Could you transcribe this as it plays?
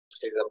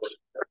example.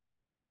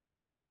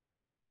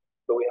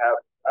 So we have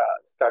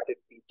started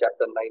the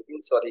chapter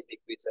 19, solid,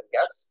 liquids, and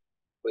gas.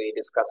 We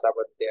discuss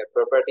about their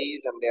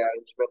properties and their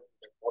arrangement,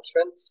 their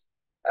motions,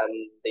 and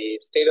the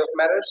state of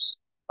matters,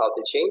 how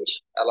they change,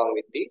 along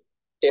with the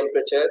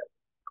temperature,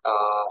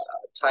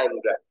 time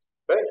graph,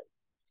 right?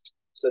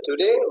 So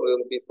today we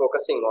will be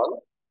focusing on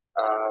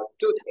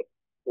two things.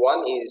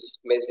 One is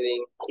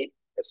measuring heat,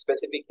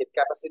 specific heat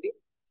capacity.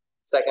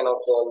 Second of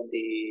all,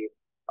 the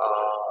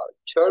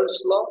Charles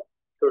law.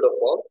 Third of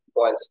all,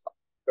 Boyle's law.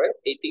 Right?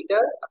 এই তিনটা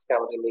আজকে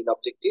আমাদের main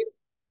objective,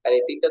 আর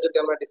এই তিনটা যদি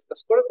আমরা discuss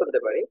করে ফেলতে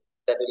পারি,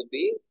 that will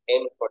be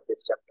end for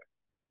this chapter.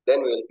 Then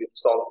we will be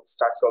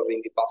start solving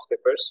the past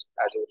papers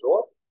as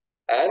usual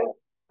and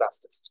class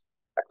test.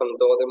 এখন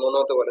তোমাদের মনে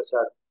হতে পারে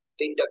স্যার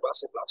তিনটা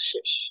ক্লাসে ক্লাস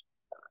শেষ,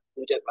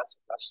 দুইটা ক্লাসে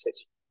ক্লাস শেষ,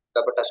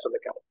 ব্যাপারটা আসলে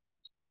কেমন?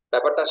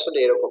 ব্যাপারটা আসলে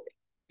এরকম,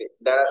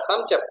 there are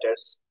some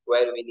chapters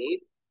where we need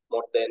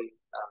more than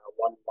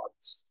 1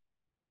 month.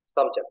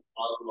 Some chapters,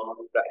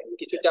 right?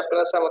 কিছু চ্যাপ্টার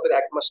আছে আমাদের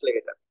 1 মাস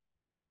লেগে যাবে।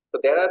 So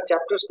there are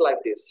chapters like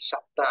this,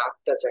 7টা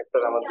 8টা chapter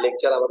আমাদের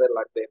লেকচার আমাদের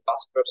লাগবে,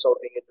 পাস পেপার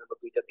সলভিং এর জন্য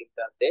 2টা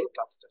 3টা, দেন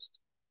ক্লাস টেস্ট,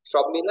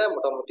 সব মিলে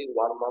মোটামুটি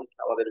 1 মান্থ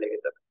আমাদের লেগে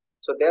যাবে।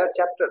 So there are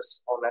chapters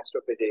on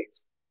astrophysics,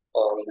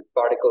 on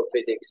particle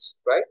physics,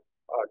 right?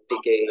 Or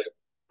decay,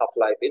 half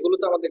life,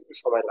 এগুলোতে আমাদের একটু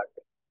সময়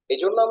লাগবে। এই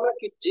জন্য আমরা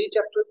কি যে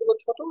চ্যাপ্টার গুলো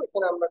ছোট,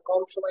 এখানে আমরা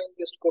কম সময়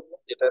ইনভেস্ট করবো,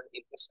 যেটা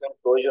ইনভেস্টমেন্ট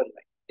প্রয়োজন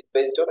নাই, ইট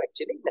based on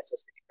actually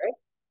necessity, right?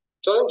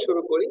 চলুন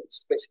শুরু করি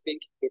specific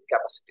hit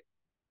capacity.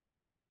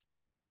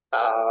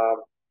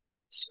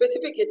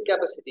 Specific heat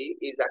capacity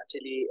is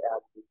actually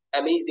an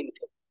amazing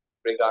thing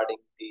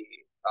regarding the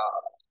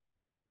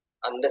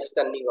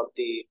understanding of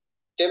the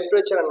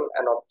temperature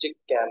an object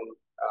can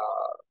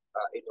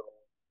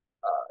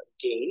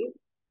gain,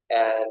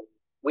 and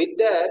with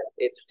that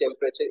its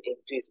temperature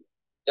increases.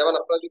 যেমন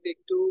আপনারা যদি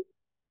একটু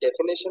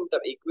ডেফিনেশনটা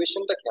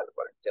ইকুয়েশনটা খেয়াল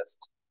করেন,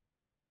 just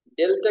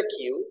delta Q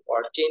or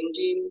change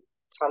in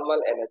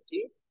thermal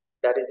energy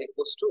that is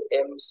equals to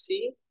mc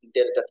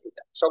delta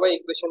theta. সবাই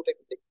ইকুয়েশনটা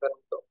একটু দেখতে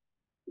পারেন তো,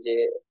 যে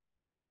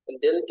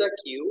delta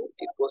Q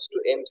equals to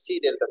mc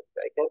delta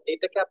theta, এখানে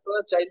এটাকে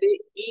আপনারা চাইলে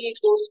E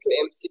equals to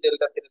mc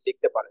delta theta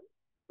লিখতে পারেন,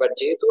 বাট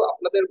যেহেতু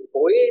আপনাদের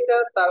বইয়ে এটা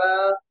তারা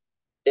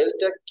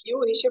ডেল্টা কিউ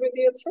হিসেবে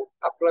দিয়েছে,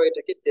 আপনারা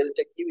এটাকে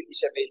ডেল্টা কিউ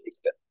হিসেবে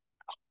লিখবেন।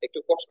 একটু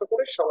কষ্ট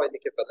করে সবাই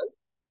লিখে ফেলেন,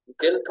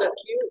 delta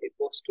Q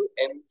equals to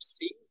mc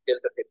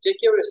delta theta.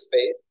 Take your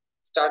space,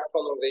 start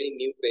from a very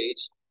new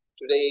page.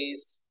 Today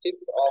is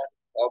 5th of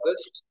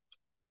August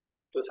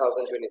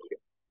 2023.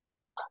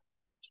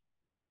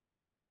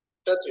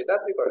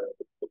 তাড়াতাড়ি করেন।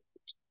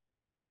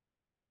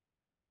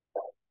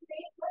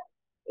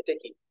 এটা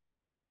কি,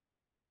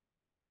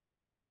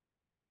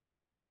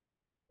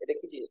 এটা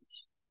কি জিনিস?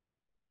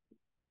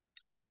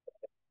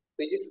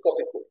 ফিজিক্স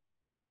কপি করুন,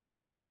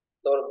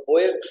 তোর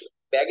বইয়ের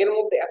ব্যাগের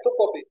মধ্যে এত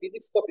কপি,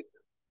 ফিজিক্স কপি।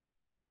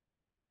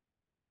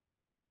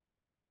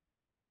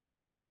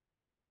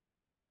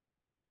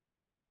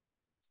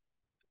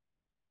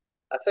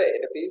 আচ্ছা,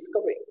 এটা ফিজিক্স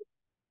কপি,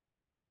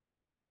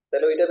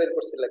 তাহলে ওইটা বের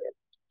করছিল কেন?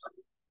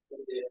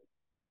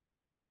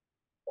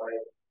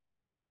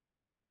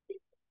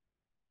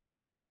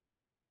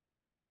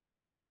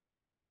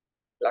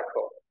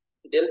 রাখো,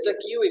 delta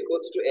Q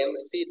equals to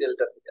MC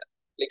delta theta,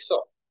 লিখছো?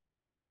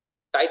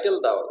 টাইটেল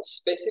দাও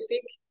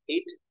স্পেসিফিক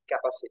হিট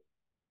ক্যাপাসিটি,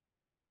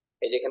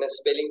 এই যেখানে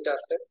স্পেলিংটা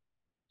আছে,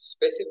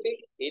 স্পেসিফিক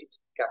হিট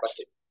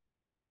ক্যাপাসিটি।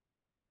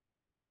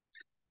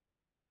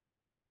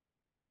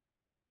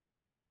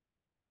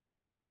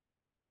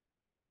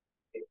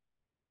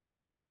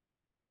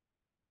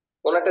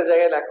 কোন একটা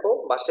জায়গায় লেখো,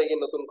 বাসায়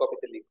গিয়ে নতুন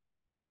কপিতে লিখো,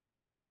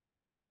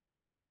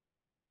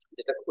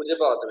 যেটা খুঁজে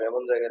পাওয়া যাবে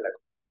এমন জায়গায়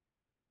লেখো।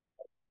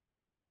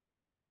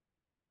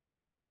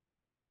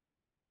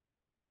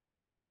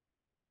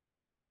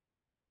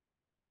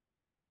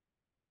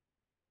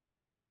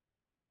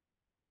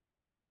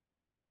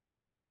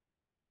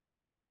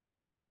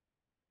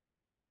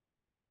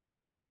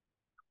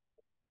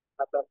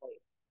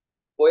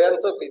 বই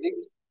আনছো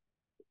ফিজিক্স,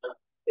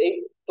 এই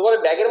তোমার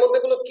ব্যাগের মধ্যে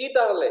গুলো কি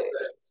তাহলে?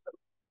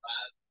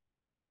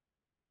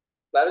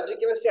 বায়োলজি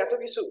কেমিস্ট্রি, এত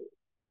কিছু,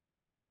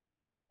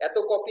 এত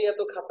কপি,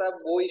 এত খাতা,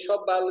 বই, সব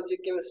বায়োলজি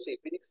কেমিস্ট্রি,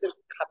 ফিজিক্সের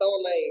খাতাও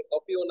নাই,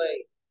 কপিও নাই,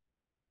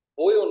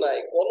 বইও নাই,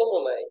 কলমও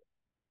নাই।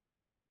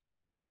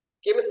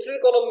 কেমিস্ট্রির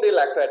কলম দিয়ে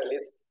লেখো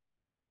অ্যাটলিস্ট।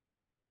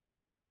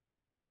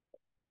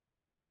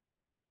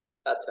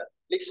 আচ্ছা,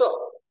 লিখছো?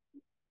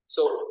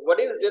 So what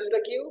is delta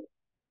Q?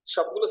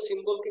 সবগুলো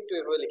সিম্বলকে একটু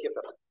এভাবে লিখে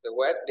ফেলো।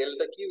 What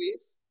delta Q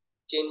is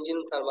change in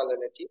thermal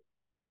energy,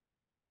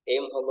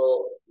 M হলো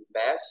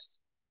ম্যাস,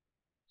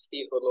 সি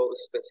হলো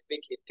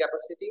specific hit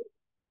capacity,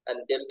 and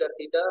delta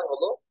theta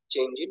হলো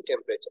চেঞ্জ ইন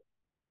টেম্পারেচার।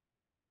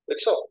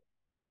 লিখছো?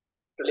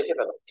 একটু লিখে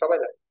ফেলো সবাই।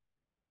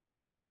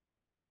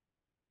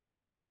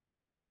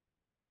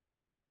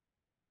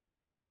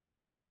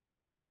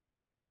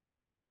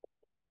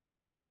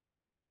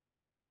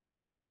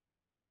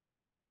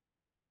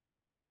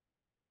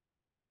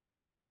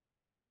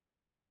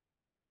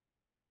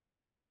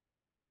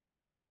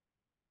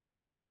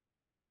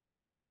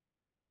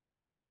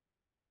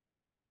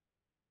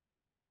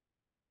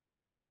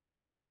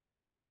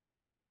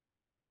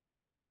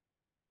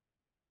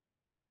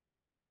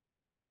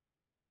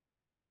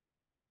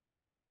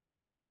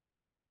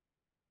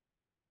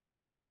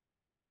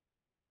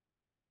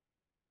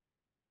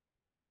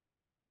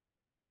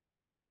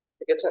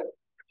 ঠিক আছে?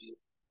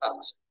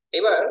 আচ্ছা,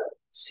 এবার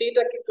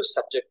সিটাকে একটু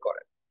সাবজেক্ট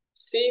করেন।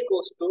 C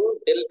equals to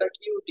delta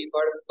Q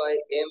divided by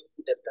M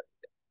delta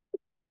theta,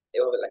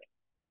 এভাবে লেখে।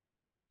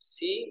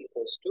 C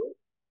equals to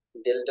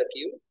delta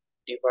Q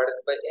divided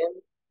by M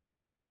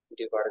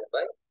divided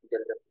by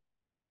delta theta,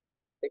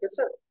 ঠিক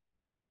আছে?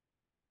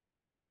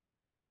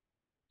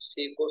 C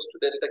equals to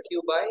delta Q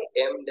by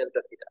M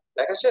delta theta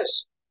লেখা শেষ।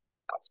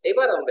 আচ্ছা,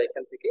 এবার আমরা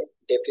এখান থেকে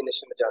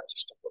ডেফিনেশনে যাওয়ার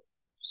চেষ্টা করব।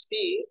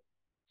 সি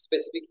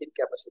স্পেসিফিক হিট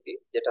ক্যাপাসিটি,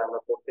 যেটা আমরা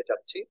পড়তে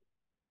চাচ্ছি,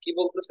 কি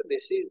বলতেছে?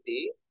 This is the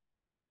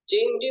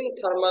change in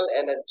thermal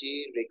energy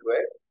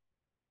required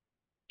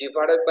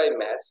divided by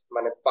মাস,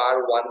 মানে পার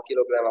 1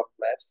 kilogram of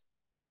mass,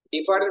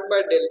 divided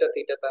by delta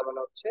theta, তার মানে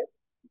হচ্ছে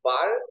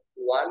বার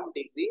 1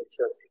 ডিগ্রি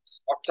সেলসিয়াস।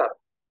 অর্থাৎ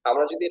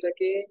আমরা যদি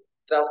এটাকে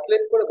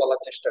ট্রান্সলেট করে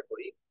বলার চেষ্টা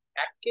করি,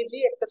 1 কেজি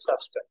একটা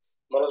সাবস্টেন্স,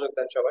 মনোযোগ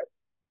দেন সবাই,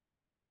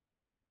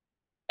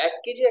 1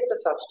 কেজি একটা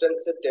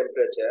সাবস্টেন্সের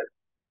টেম্পারেচার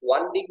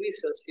 1 ডিগ্রি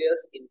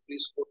সেলসিয়াস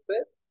ইনক্রিজ করতে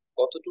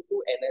কতটুকু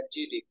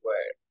এনার্জি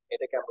রিকোয়ার্ড,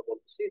 এটাকে আমরা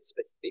বলতেছি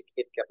স্পেসিফিক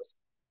হিট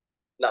ক্যাপাসিটি।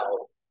 নাও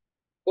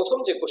প্রথম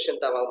যে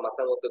কোশ্চেনটা আমার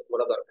মাথার মধ্যে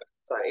ঘোরা দরকার,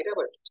 স্যার এটা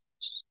আবার কি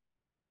জিনিস?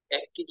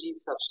 1 কেজি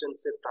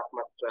সাবস্টেন্সের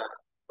তাপমাত্রা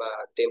বা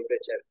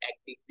টেম্পারেচার 1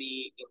 ডিগ্রি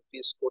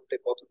ইনক্রিজ করতে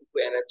কতটুকু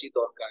এনার্জি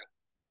দরকার,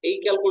 এই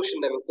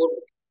ক্যালকুলেশনটা আমি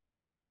করবো,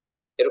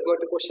 এরকম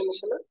একটা কোশ্চেন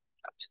আসে না?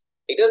 আচ্ছা,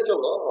 এটার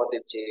জন্য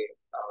আমাদের যে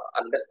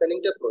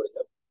আন্ডারস্ট্যান্ডিংটা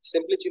প্রয়োজন,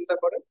 সিম্পলি চিন্তা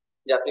করেন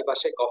যে আপনি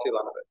বাসায় কফি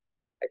বানাবেন,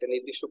 একটা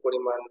নির্দিষ্ট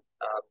পরিমাণ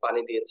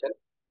পানি দিয়েছেন,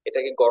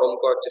 এটাকে গরম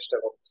করার চেষ্টা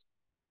করছেন।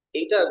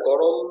 এইটা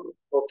গরম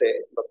হতে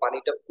বা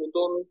পানিটা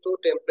ফুটন্ত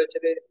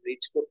টেম্পারেচারে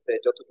রিচ করতে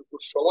যতটুকু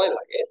সময়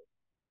লাগে,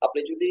 আপনি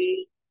যদি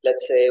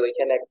লেটস সে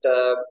ওইখানে একটা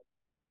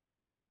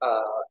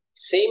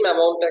সেম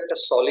অ্যামাউন্ট একটা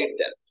সলিড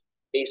দেন,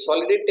 এই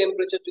সলিডের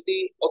টেম্পারেচার যদি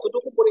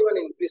অতটুকু পরিমাণ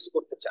ইনক্রিজ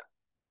করতে চান,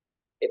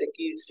 এটা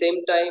কি সেম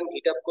টাইম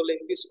হিট আপ করলে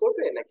ইনক্রিজ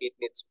করবে, নাকি it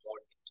needs more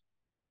hit?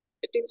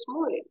 It needs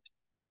more hit.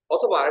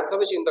 অথবা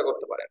আরেকভাবে চিন্তা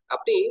করতে পারেন,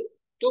 আপনি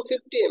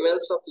 250 ml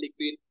অফ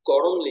লিকুইড,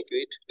 গরম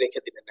লিকুইড রেখে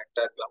দিলেন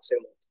একটা গ্লাসের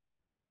মধ্যে,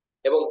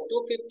 এবং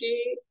 250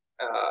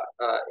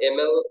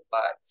 ml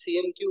বা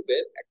সিএম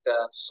কিউবের একটা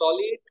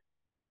solid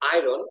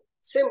iron,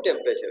 same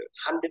temperature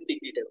 100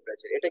 degree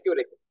temperature, এটা কেউ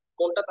রেখে,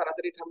 কোনটা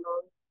তাড়াতাড়ি ঠান্ডা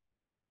হবে?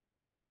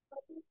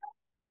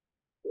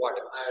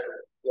 Water.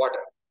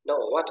 Water. No,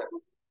 water.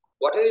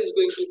 Water is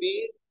going to be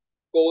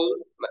cold.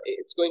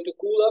 It's going to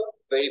cool up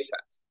very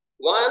fast.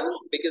 One,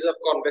 because of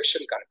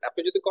convection current.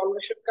 আপনি যদি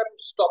convection current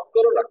stop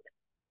করে রাখেন,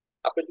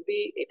 আপনি যদি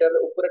এটার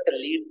উপর একটা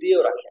লিড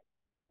দিয়েও রাখেন,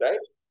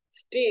 right?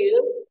 Still,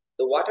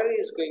 the water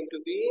is going to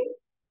be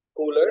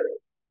cooler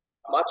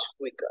much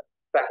quicker,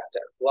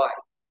 faster. Why?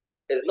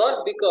 It's not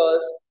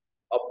because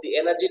of the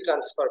energy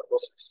transfer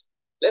process.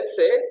 Let's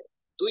say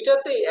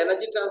দুইটাতেই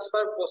energy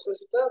transfer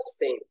প্রসেসটা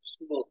same,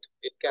 smooth,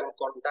 it can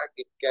conduct,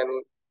 it can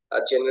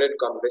generate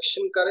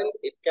convection current,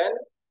 it can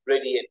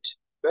radiate,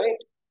 right?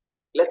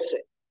 Let's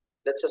say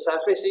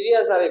surface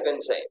areas are even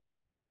same.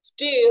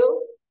 Still,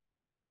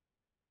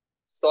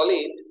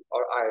 solid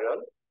or iron,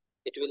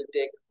 it will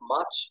take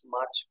much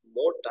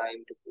more time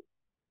to cool.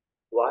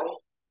 Why?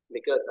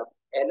 Because of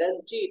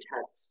energy it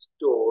has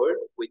stored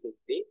within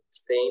the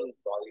same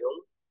volume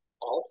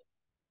of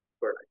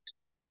product.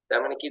 তার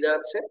মানে কি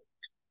দাঁড়াচ্ছে,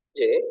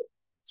 যে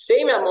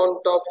same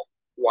amount of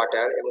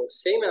water এবং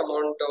same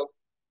amount of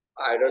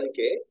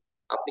আয়রনকে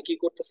আপনি কি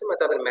করতেছেন,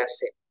 মানে তাদের mass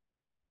same,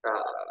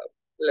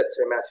 let's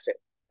say mass same,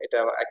 এটা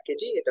 1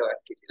 কেজি, এটাও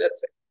 1 কেজি, লেটস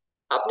সে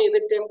আপনি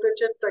এদের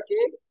টেম্পারেচারটাকে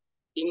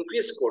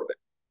ইনক্রিজ করবেন,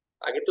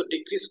 আগে তো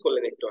ডিক্রিজ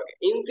করলেন, একটু আগে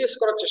ইনক্রিজ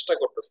করার চেষ্টা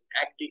করতেছেন,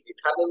 1 ডিগ্রি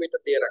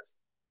থার্মোমিটার দিয়ে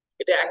রাখছেন,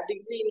 এটা 1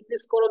 ডিগ্রি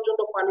ইনক্রিজ করার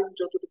জন্য পানির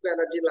যতটুকু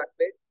এনার্জি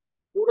লাগবে,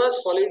 পুরো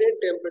সলিডের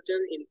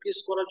টেম্পারেচার ইনক্রিজ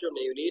করার জন্য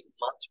you need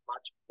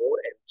much more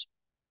energy.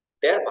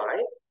 Thereby,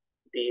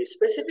 the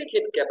specific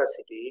heat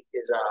capacity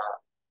is a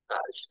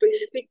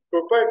specific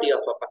property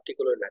of a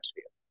particular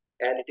material,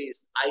 and it is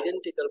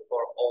identical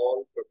for all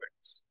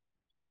properties.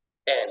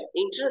 And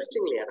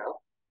interestingly enough,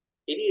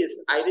 it is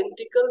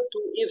identical to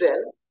even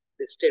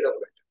the state of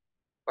matter.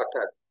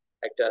 অর্থাৎ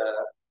একটা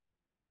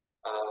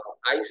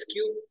ice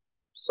cube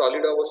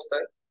solid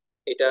অবস্থায়,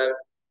 এটার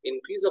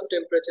increase of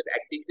temperature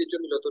 1 ডিগ্রির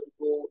জন্য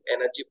যতটুকু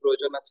energy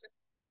প্রয়োজন আছে,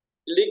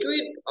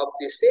 liquid of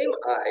the same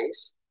ice,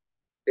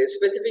 the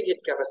specific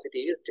heat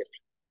capacity is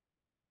different.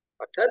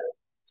 অর্থাৎ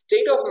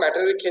স্টেট অফ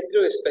ম্যাটারের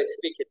ক্ষেত্রেও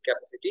স্পেসিফিক হিট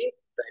ক্যাপাসিটি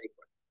ভ্যারি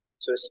করে।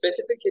 So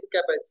specific hit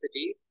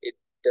capacity, it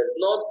does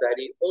not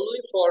vary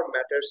only for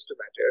matters to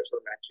matters or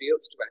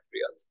materials to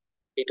materials,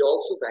 it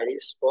also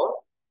varies for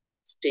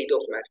state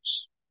of matters.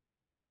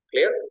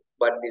 Clear?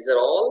 But these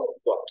are all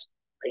what?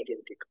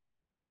 Identical.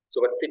 So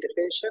what's the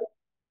definition?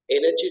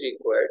 Energy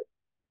required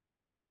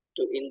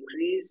to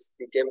increase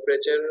the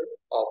temperature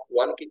of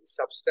 1 kg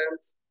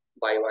substance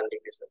by 1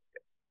 degree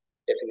Celsius.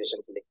 Definition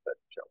to লিখতে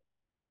পারি।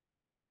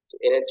 So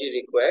energy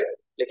required,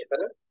 লিখে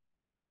ফেলেন,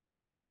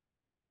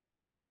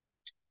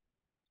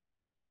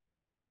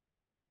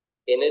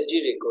 energy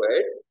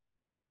required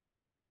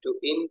to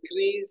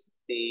increase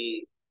the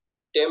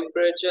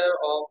temperature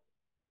of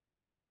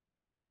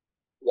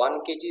 1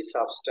 kg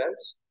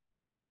substance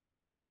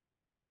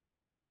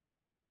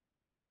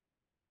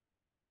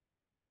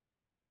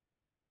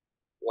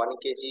 1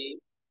 kg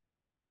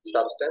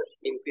substance,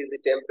 increase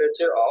the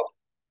temperature of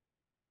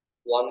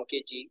 1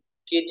 kg,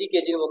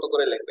 kg মতো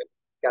করে লিখবেন,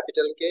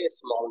 capital K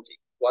small g,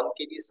 1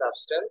 kg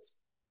substance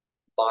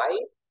by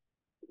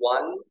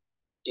 1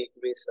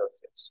 degree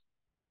Celsius.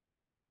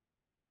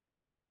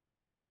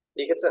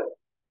 লিখেছেন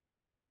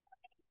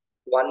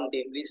 1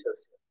 degree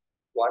Celsius,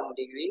 1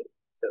 degree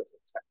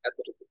Celsius,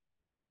 এতটুকু।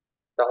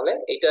 তাহলে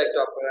এটা একটু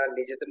আপনারা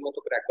নিজেদের মতো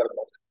করে একবার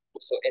বলেন।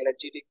 So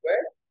energy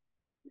required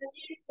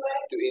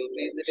to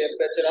increase the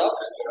temperature of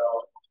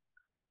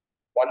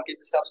 1 kg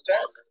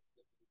substance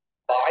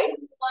by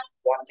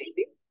 1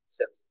 degree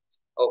Celsius.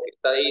 Okay,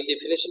 তাই এই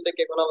ডেফিনেশনটা কি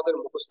এখন আমাদের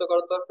মুখস্থ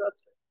করার দরকার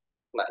আছে?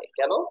 না,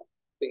 কেন?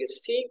 Because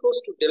C equals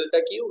to delta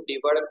Q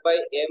divided by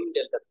M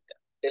delta theta.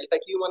 Delta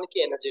Q মানে কি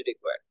energy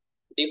required,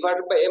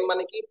 divided by M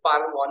মানে কি per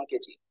 1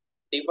 kg,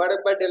 divided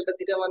by delta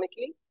theta মানে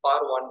কি per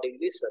 1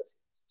 degree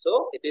Celsius. So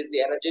it is the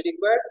energy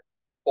required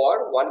for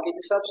 1 kg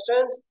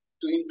substance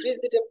to increase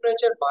the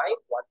temperature by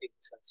 1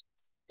 degree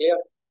Celsius. Clear?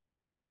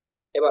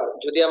 এবার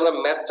যদি আমরা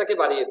ম্যাথটাকে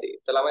বাড়িয়ে দিই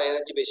তাহলে আমার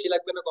এনার্জি বেশি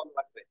লাগবে না কম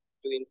লাগবে?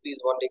 To increase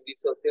 1 degree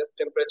Celsius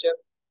temperature,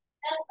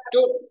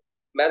 to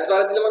math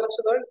বাড়িয়ে দিলে মানে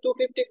হচ্ছে ধরেন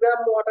 250 গ্রাম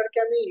ওয়াটারকে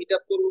আমি হিট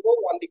আপ করব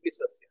 1 degree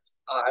Celsius,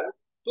 R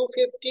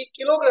 250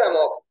 kilogram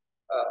of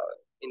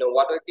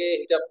ওয়াটারকে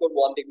hit up করব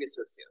 1 degree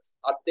Celsius.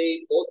 R they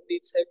both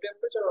need same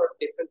temperature or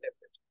different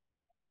temperature?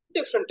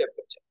 Different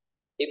temperature.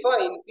 If I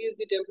increase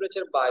the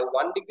temperature by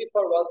 1 degree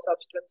for one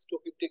substance,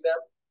 250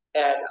 gram,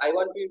 and I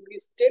want to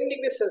increase 10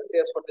 degrees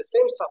Celsius for the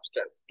same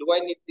substance, do I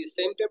need the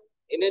same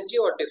energy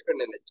or different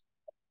energy?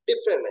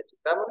 Different energy.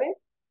 তার মানে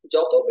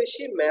যত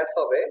বেশি mass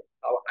হবে,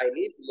 I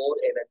need more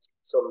energy.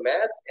 So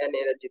mass and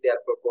energy they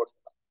are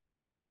proportional.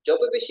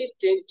 যত বেশি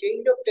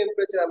change of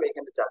temperature আমি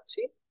এখানে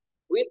চাচ্ছি,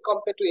 with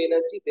compared to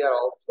energy they are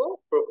also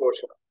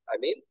proportional. I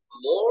mean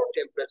more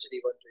temperature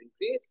you want to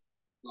increase,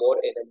 more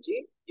energy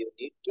you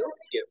need to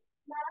give.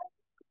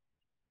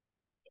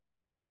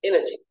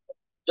 Energy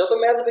যত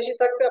mass বেশি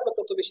থাকবে আপনার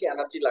তত বেশি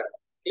এনার্জি লাগবে।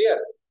 ক্লিয়ার?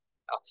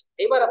 আচ্ছা,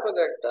 এবার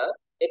আপনাদের একটা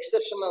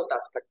এক্সেপশনাল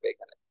টাস্ক থাকবে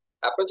এখানে।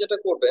 আপনারা যেটা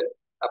করবেন,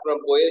 আপনারা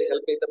বইয়ের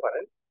হেল্প নিতে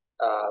পারেন,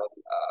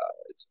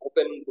 ইটস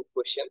ওপেন বুক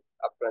কোশ্চেন।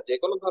 আপনারা যে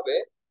কোনো ভাবে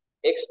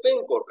এক্সপ্লেইন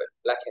করবেন,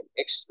 লেখেন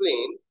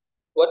explain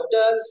what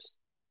does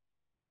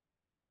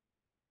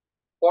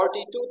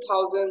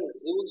 42,000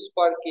 joules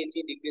per KG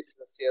degree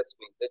Celsius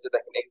মিন। এই যে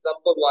দেখেন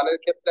এক্সাম্পল 1 এর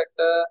ক্ষেত্রে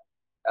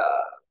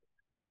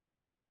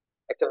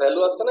একটা ভ্যালু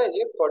আছে না,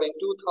 যে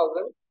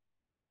 4200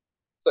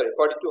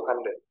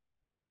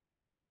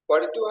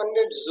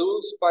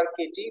 joules per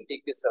kg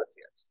degree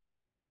Celsius.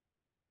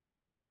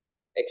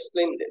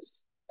 Explain this.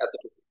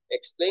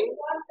 Explain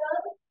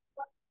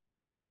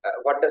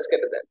what does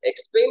get that?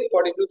 Explain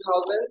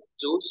 42,000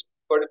 joules,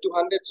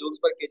 4200 joules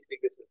per kg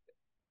degree Celsius.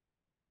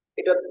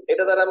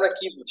 এটা দ্বারা আমরা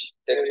কি বুঝি?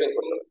 এক্সপ্লেইন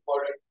করতে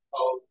হবে।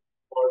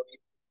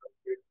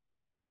 4200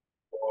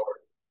 for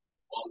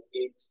 1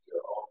 kg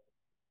of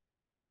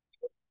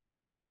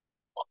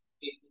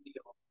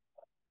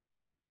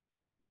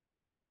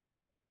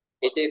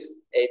it is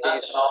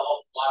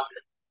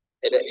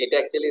it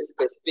actually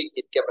specific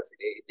heat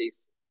capacity. It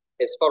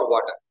is for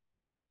water.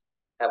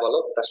 হ্যাঁ বলো,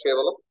 তাসফিয়া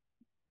বলো।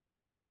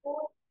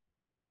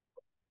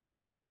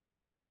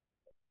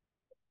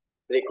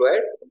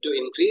 Required to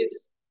increase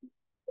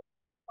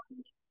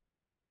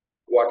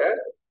water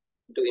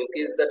to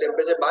increase the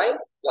temperature by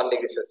 1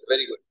 degree Celsius.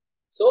 Very good.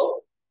 So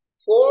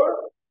for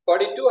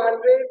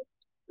 4200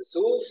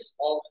 joules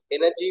of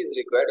energy is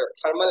required, or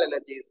thermal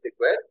energy is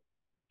required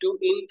to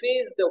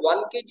increase the 1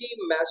 kg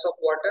mass of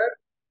water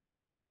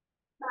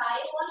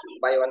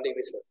by 1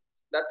 degree Celsius.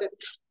 That's it.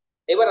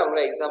 এবার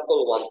আমরা example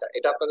 1টা,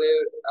 এটা আপনাদের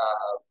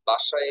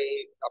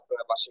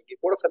আপনারা বাসায়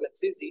গিয়ে করে ফেলেন,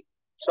 CG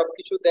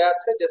সবকিছু দেয়া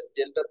আছে, জাস্ট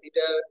ডেল্টা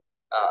থিটা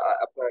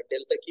আপনার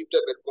ডেল্টা কিউটা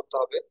বের করতে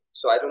হবে।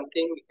 সো আই ডোন্ট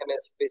থিংক এখানে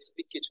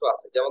স্পেসিফিক কিছু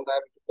আছে, যেমন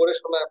আমি পরে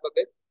শোনাই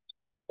আপনাদের।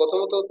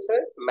 প্রথমত হচ্ছে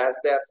ম্যাস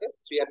দেয়া আছে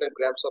 300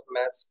 গ্রামস অফ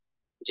ম্যাস,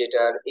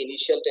 যেটার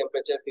ইনিশিয়াল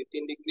টেম্পারেচার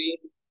 15 ডিগ্রি,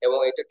 এবং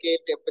এটাকে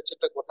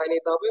টেম্পারেচারটা কোথায়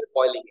নিতে হবে?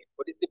 Boiling A.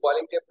 What is the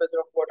boiling temperature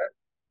of water?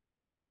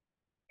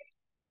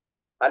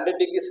 100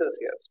 degree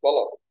Celsius.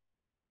 বলো,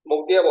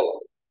 মুখ দিয়ে বলো,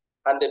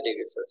 100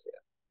 degree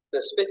Celsius.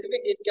 The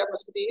specific heat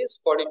capacity is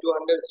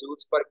 4200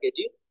 joules per kg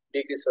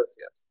degree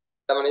Celsius.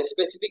 তার মানে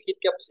স্পেসিফিক হিট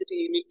ক্যাপাসিটি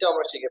ইউনিটটা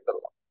আমরা শিখে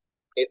ফেললাম।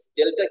 It's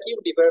delta Q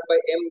divided by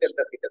M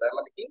delta theta. তার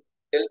মানে কি?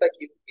 Delta Q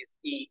is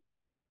E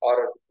or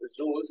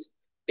joules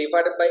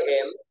divided by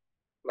M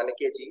মানে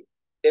কেজি,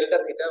 delta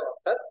theta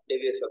অর্থাৎ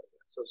degree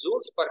Celsius. So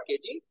joules per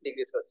kg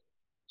degree Celsius.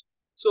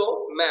 So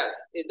mass,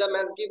 is the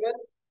mass given?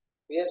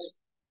 Yes,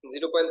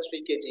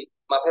 0.3 kg.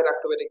 মাথায়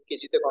রাখতে হবে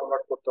কেজিতে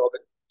convert করতে হবে।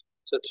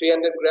 So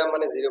 300 গ্রাম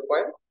মানে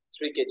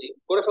 0.3 kg.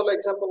 করে ফেলো,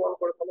 এক্সাম্পল 1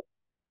 করে ফেলো।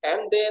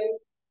 And then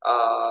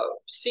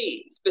C,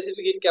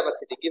 specific heat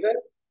capacity given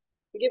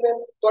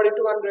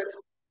 4200.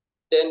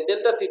 Then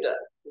delta theta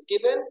is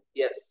given,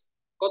 yes,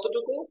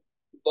 কতটুকু?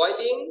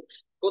 বয়লিং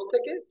কোথা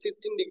থেকে?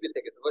 15 ডিগ্রি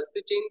থেকে। What's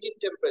the change in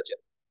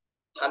temperature?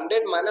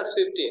 100 minus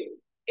 15,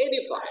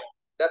 85.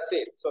 That's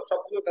it. So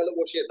সবগুলো ভ্যালু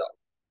বসিয়ে দাও।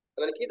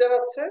 মানে কি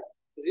দাঁড়াচ্ছে?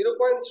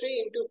 0.3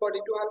 into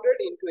 4200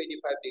 into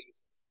 85 degrees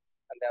Celsius.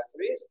 And the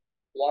answer is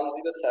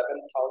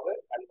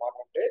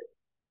 107,100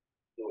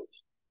 joules.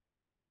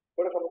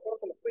 করে ফেলো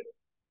quick.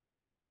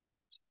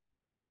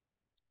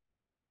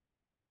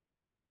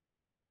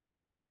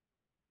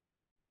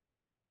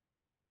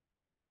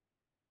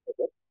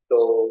 Okay. So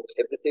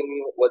everything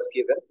was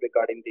given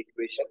regarding the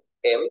equation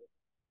m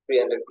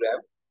 300 gram.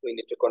 We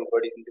need to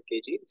convert it into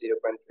kg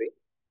 0.3.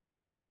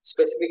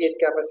 Specific heat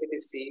capacity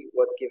C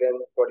was given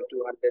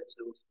 4200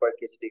 joules per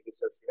kg degree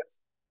Celsius.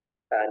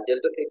 And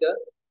delta theta,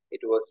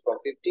 it was from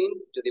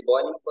 15 to the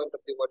boiling point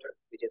of the water,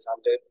 which is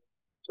 100.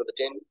 So the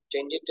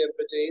change in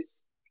temperature is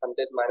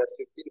 100 minus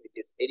 15, which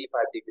is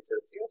 85 degrees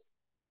Celsius.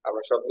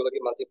 Our সবগুলোকে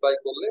multiply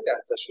করলে the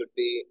answer should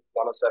be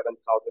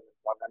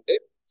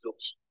 107,100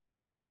 joules.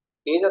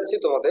 নিয়ে যাচ্ছি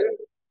তোমাদের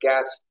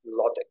gas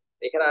লটে।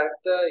 এখানে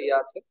আরেকটা ইয়ে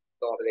আছে,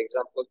 তোমাদের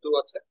এক্সাম্পল 2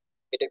 আছে,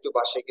 এটা একটু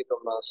বাসায় গিয়ে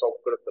তোমরা সলভ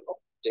করে ফেলো।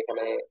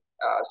 যেখানে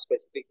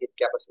specific hit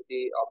capacity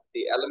of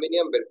the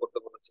aluminium বের করতে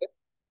বলেছে।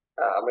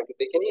 আমরা একটু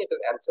দেখে নিই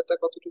এটার অ্যান্সারটা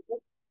কতটুকু।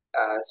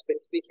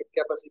 Specific hit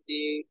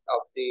capacity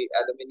of the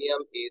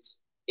aluminium is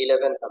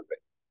 1100।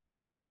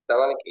 তার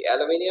মানে কি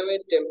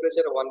অ্যালুমিনিয়ামের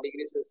টেম্পারেচার 1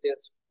 ডিগ্রি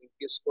সেলসিয়াস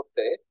ইনক্রিজ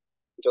করতে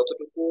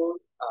যতটুকু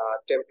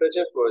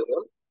টেম্পারেচার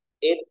প্রয়োজন,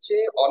 এর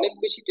চেয়ে অনেক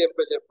বেশি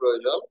টেম্পারেচার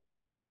প্রয়োজন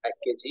 1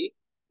 KG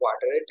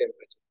ওয়াটারের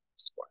temperature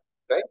square,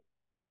 right?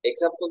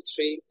 Example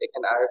 3,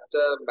 এখানে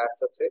আরেকটা ম্যাথস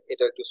আছে,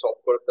 এটা একটু সলভ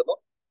করে দেবো।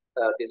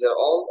 These are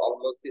all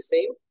almost the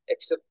same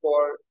except for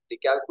the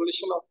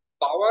calculation of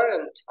power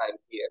and time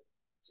here.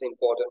 It's an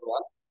important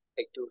one.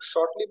 একটু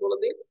শর্টলি বলে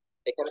দিই।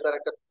 এখানে তার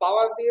একটা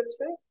পাওয়ার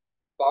দিয়েছে,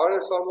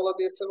 পাওয়ারের ফর্মুলা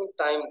দিয়েছে এবং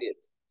টাইম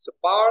দিয়েছে। সো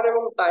পাওয়ার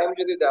এবং টাইম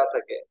যদি দেওয়া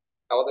থাকে,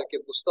 আমাদেরকে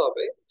বুঝতে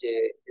হবে যে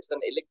it's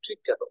an electric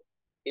Kettle.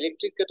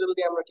 Electric Kettle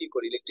দিয়ে আমরা কি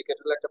করি, ইলেকট্রিক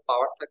কেটলে একটা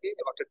পাওয়ার থাকে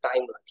এবং একটা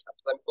টাইম রাখি।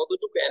 আমি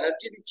কতটুকু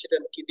এনার্জি দিচ্ছি এটা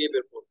কি দিয়ে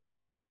বের করবো?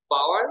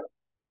 পাওয়ার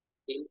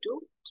into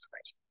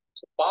time.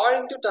 So power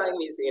into time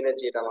is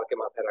energy, এটা আমাকে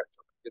মাথায় রাখতে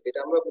হবে। যদি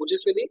এটা আমরা বুঝে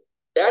ফেলি,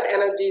 that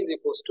energy is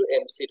equals to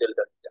MC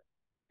delta theta.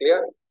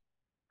 Clear?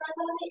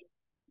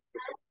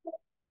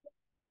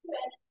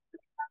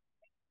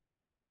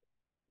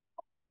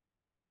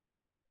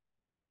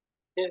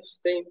 Yes,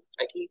 same.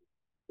 Aki.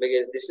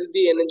 Because this is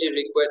the energy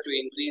required to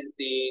increase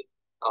the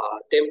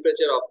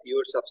temperature of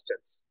your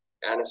substance.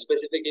 And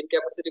specific heat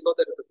capacity কত,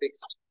 এটা তো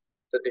fixed.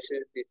 So this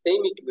is the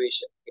same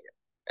equation here.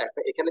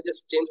 এখানে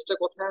just চেঞ্জটা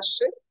কোথায়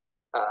আসছে,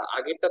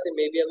 আগেরটাতে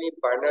maybe আমি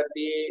burner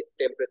দিয়ে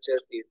temperature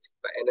দিয়েছি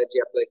বা এনার্জি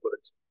অ্যাপ্লাই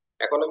করেছি।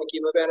 এখন আমি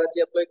কিভাবে এনার্জি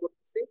অ্যাপ্লাই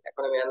করতেছি,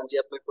 এখন আমি এনার্জি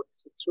অ্যাপ্লাই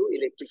করতেছি থ্রু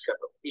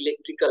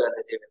ইলেকট্রিক্যাল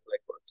এনার্জি অ্যাপ্লাই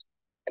করেছি।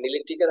 এন্ড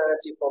ইলেকট্রিক্যাল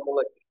এনার্জি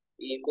ফর্মুলা কি?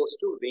 E equals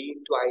to V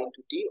into I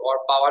into T or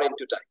power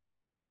into time.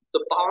 তো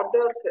পাওয়ার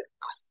দেওয়া আছে,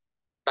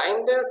 টাইম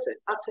দেওয়া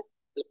আছে,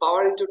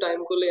 পাওয়ার ইনটু টাইম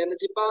করলে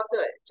এনার্জি পাওয়া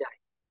যায়।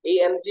 এই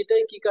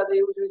এনার্জিটাই কি কাজে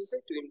ইউজ হয়েছে?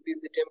 To increase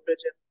the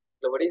temperature.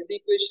 So what is the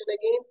equation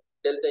again?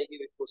 Delta E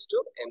equals to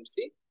mc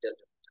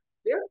delta.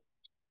 Clear?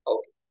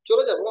 ওকে,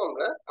 চলে যাব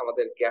আমরা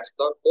আমাদের গ্যাস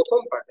লর প্রথম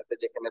পার্টটাতে,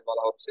 যেখানে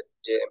বলা হচ্ছে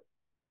যে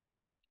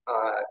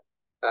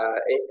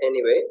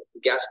এনিওয়ে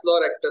গ্যাস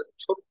লর একটা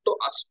ছোট্ট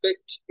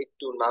আসপেক্ট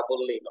একটু না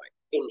বললেই নয়।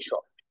 In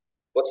short,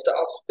 what's the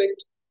aspect?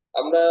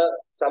 আমরা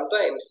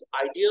সামটাইমস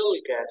আইডিয়াল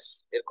গ্যাস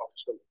এর কথা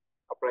শুনি।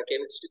 আপনারা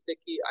কেমিস্ট্রিতে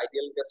কি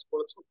আইডিয়াল গ্যাস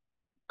পড়েছেন?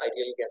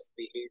 আইডিয়াল গ্যাস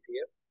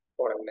বিহেভিয়ার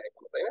পড়েন না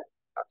এখন, তাই না?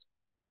 আচ্ছা,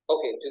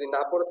 ওকে, যদি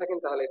না পড়ে থাকেন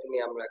তাহলে এটা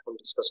নিয়ে আমরা এখন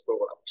ডিসকাস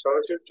করবো না।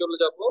 সরাসরি চলে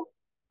যাব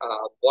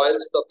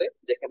বয়েলস তত্ত্বে,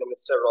 যেখানে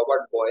মিস্টার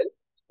রবার্ট বয়েল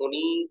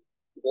উনি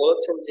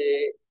বলেছেন যে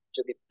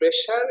যদি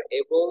প্রেসার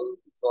এবং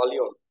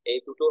ভলিউম এই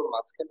দুটোর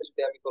মাঝখানে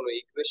যদি আমি কোনো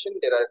ইকুয়েশন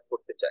ডেরাইভ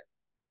করতে চাই,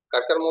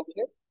 কার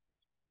মধ্যে?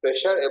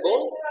 প্রেসার এবং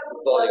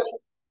volume,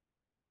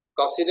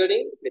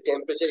 considering the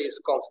temperature is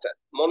constant.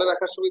 মনে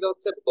রাখার সুবিধা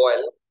হচ্ছে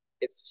boil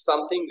it's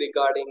something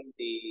regarding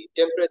the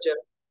temperature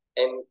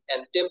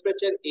and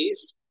temperature is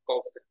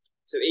constant.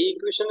 So এই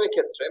ইকুয়েশনের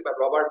ক্ষেত্রে বা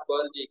রবার্ট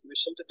বয়েল যে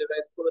ইকুয়েশনটা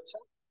ডেরাইভ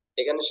করেছেন,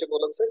 এখানে সে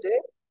বলেছে যে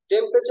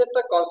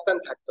টেম্পারেচারটা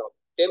কনস্ট্যান্ট থাকতে হবে।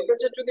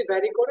 টেম্পারেচার যদি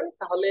ভ্যারি করে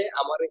তাহলে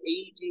আমার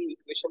এই যে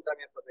ইকুয়েশনটা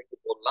আমি আপনাদেরকে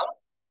বললাম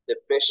যে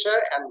pressure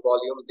and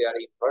volume they R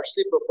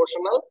inversely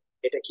proportional,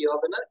 এটা কি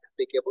হবে না,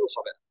 অ্যাপ্লিকেবল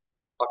হবে না।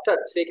 অর্থাৎ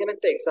সেখানে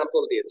একটা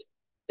এক্সাম্পল দিয়েছে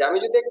যে আমি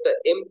যদি একটা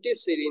এমটি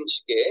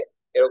সিরিঞ্জকে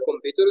এরকম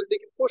ভিতরের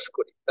দিকে পুশ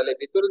করি, তাহলে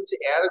ভিতরের যে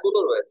এয়ার গুলো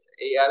রয়েছে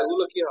এই এয়ার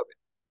গুলো কি হবে?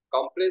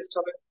 কম্প্রেসড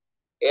হবে।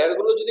 এয়ার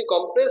গুলো যদি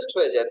কম্প্রেসড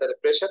হয়ে যায় তাহলে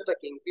প্রেসারটা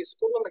কি ইনক্রিজ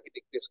করলো নাকি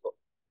ডিক্রিজ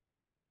করলো?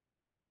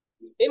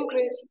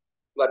 Increase.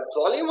 But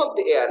volume of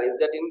the air is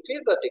that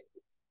increase or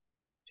decrease?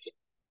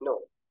 No,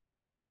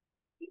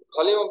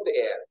 volume of the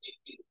air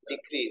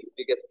decrease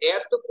because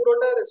air তো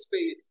পুরোটার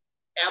space,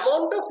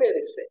 amount of air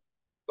is same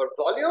but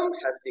volume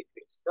has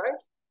decrease, right?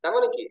 তার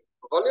মানে কি,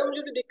 volume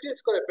যদি decrease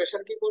করে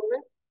pressure কি করবে?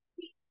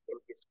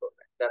 Increase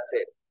করবে। That's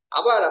it.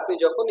 আবার আপনি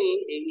যখনই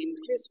এই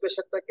ইনক্রিজ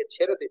প্রেসারটাকে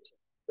ছেড়ে দিচ্ছেন,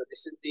 তো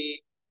this is the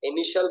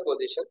initial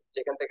position,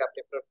 যেখান থেকে আপনি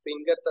আপনার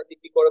ফিঙ্গারটাকে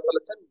কি করে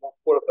ফেলেছেন, মুভ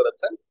করে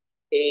ফেলেছেন।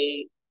 এই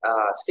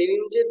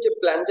সিরিঞ্জের যে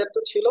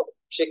প্ল্যাঞ্জারটা ছিল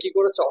সে কি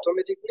করেছে,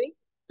 অটোমেটিকলি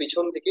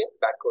পিছন দিকে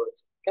ব্যাক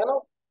করেছে। কেন?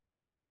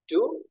 To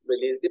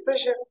release the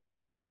pressure.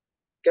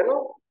 কেন?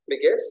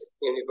 Because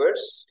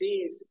universe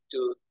seize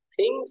two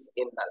things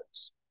in balance.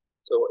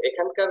 তো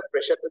এখানকার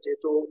প্রেসারটা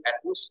যেহেতু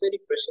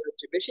অ্যাটমসফেরিক প্রেসার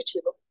হচ্ছে বেশি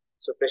ছিল,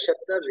 সো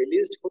প্রেসারটা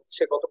রিলিজড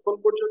হচ্ছে কতক্ষণ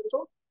পর্যন্ত,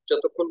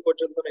 যতক্ষণ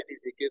পর্যন্ত it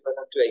is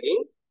equivalent to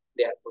again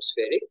the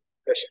atmospheric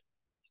pressure.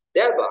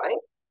 thereby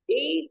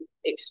এই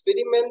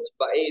এক্সপেরিমেন্ট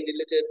বা এই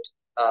রিলেটেড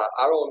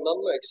আরো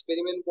অন্যান্য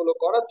এক্সপেরিমেন্ট গুলো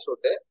করার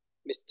থ্রুতে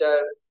মিস্টার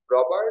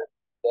রবার্ট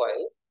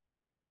বয়েল,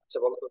 আচ্ছা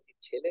বলতো কি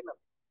ছেলে না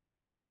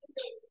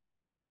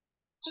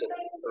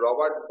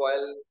রবার্ট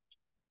বয়েল,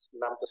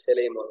 নাম তো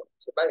ছেলেই মনে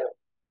হচ্ছে তাই না?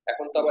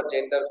 এখন তো আবার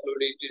জেন্ডার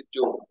ফ্লুইডিটির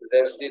যুগ,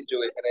 জেনজির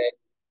যুগ, এখানে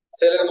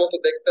ছেলের মতো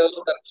দেখতে হলো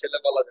তার ছেলে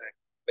বলা যায়,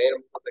 মেয়ের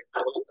মতো দেখতে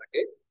হলো তাকে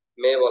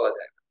মেয়ে বলা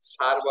যায়,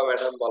 স্যার বা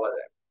ম্যাডাম বলা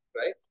যায়,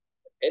 রাইট?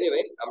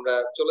 এনিওয়ে, আমরা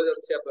চলে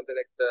যাচ্ছি আপনাদের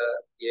একটা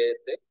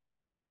ইয়েতে,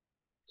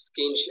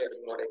 স্ক্রিন শেয়ারিং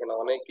মোড। এখানে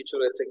অনেক কিছু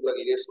রয়েছে, এগুলো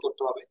ইরেজ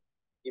করতে হবে।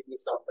 Give me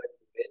some time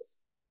to erase.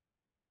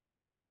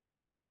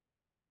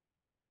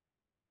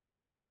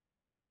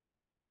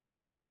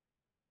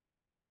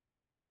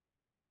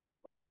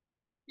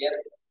 Yes,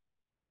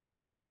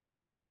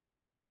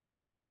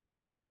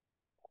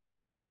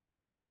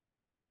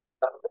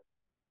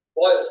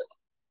 বয়েলস,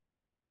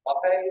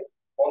 মাথায়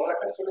মনে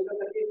রাখার সুবিধা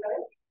থাকে এখানে,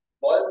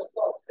 বয়েলস তো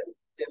আছে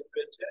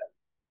টেম্পারেচার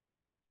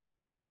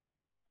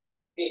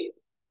টি,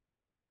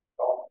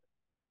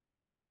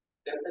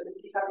 টেম্পারেচার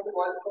কি থাকবে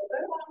বয়েলস করতে,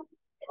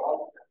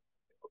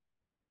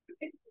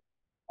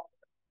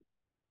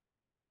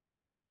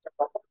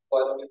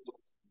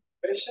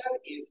 pressure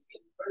is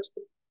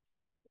inversely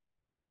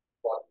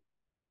proportional.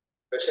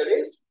 Pressure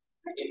is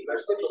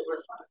inversely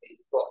proportional to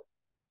volume.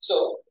 So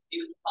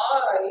if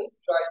I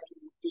try to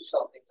do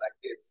something like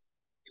this,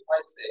 if I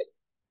say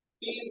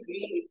PV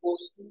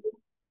equals to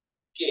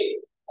K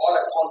or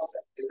a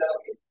constant, is that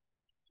okay?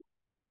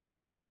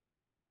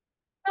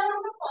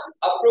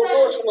 A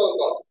proportional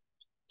constant.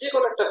 যে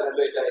কোনো একটা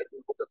value এটা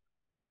হতে পারে।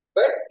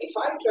 But if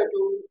I try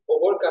to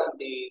overcome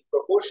the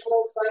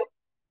proportional sign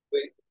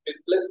with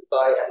replaced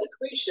by an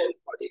equation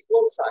or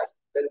equal sign,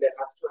 then there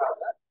has to have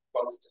a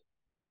constant.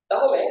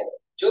 তাহলে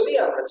যদি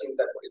আমরা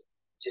চিন্তা করি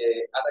যে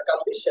under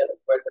condition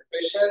where the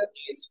pressure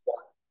is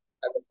 1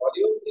 and the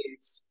volume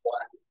is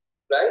 1,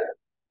 right?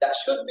 That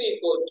should be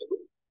equal to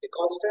the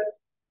constant,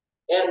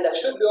 and that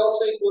should be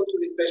also equal to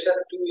the pressure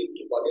 2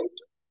 into volume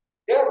 2.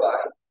 Thereby,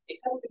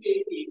 এখান থেকে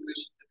এই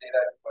ইকুয়েশনটা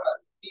derive করা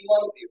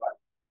P1 V1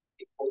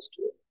 equals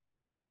to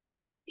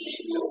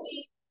P2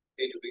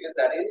 V2, because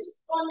that is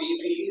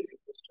PV is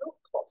equals to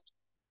constant.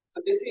 So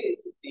this is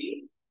the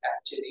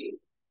actually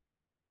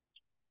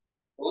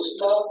Gauss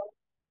law,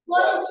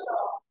 Boyle's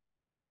law.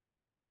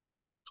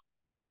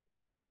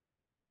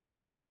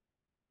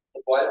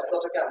 Boyle's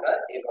lawটাকে আমরা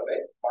এইভাবে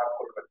mark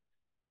করব,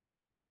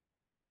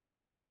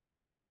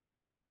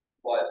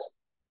 Boyle's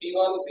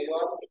P1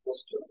 V1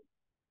 equals to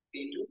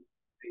P2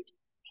 V2।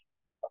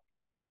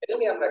 এটা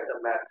নিয়ে আমরা একটা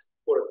math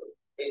করে দেব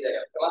এই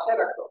জায়গায়, মাথায়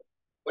রাখো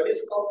what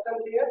is constant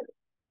here,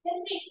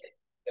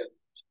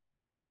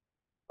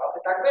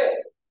 মাথায় থাকবে।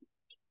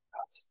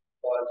 আচ্ছা,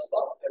 Boyle's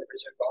law,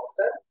 temperature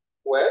constant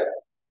where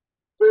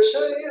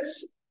pressure is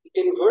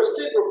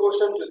inversely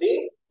proportional to the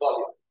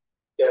volume,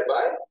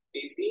 thereby P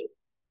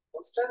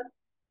constant,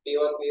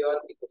 P1 V1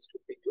 equals to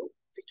P2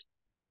 V2।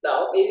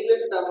 নাও এই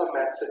রিলেটেড আমরা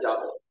ম্যাথসে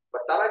যাব,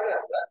 বাট তার আগে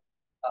আমরা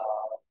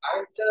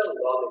আরেকটা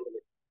ল দেখে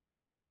নিই।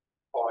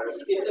 আর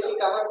স্ক্রিনটা কি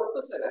কভার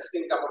করতেছে না?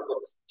 স্ক্রিন কভার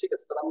করতেছে, ঠিক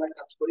আছে। তাহলে আমরা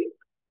কাজ করি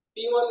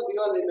P1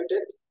 V1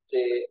 রিলেটেড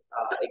যে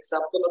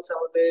এক্সাম্পল আছে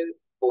আমাদের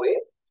বইয়ে,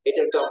 এটা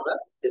একটু আমরা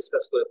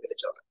ডিসকাস করে ফেলে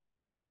চলো।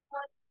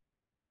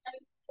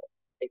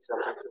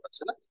 এক্সাম্পল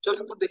আছে না,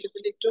 চলো তো দেখে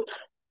ফেলি একটু।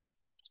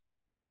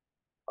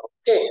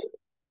 ওকে,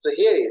 so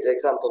here is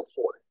example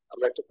 4,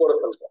 আমরা একটু পড়ে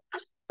ফেলবো,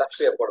 তার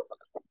শুয়ে পড়ে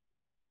ফেলবো।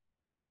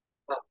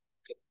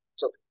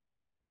 চলো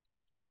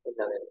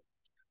এখানে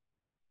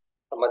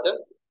আমাদের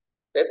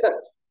পেতেন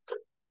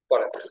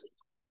পড়ে।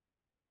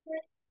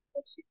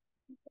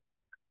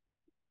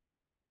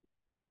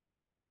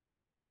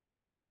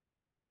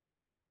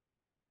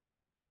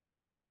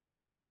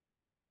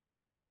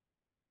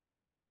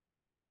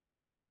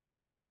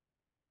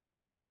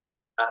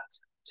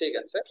 আচ্ছা, ঠিক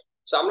আছে।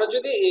 তো আমরা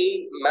যদি এই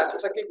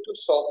ম্যাথটাকে একটু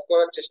সলভ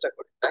করার চেষ্টা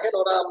করি, দেখেন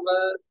ওরা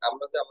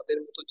আমাদের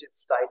মতো যে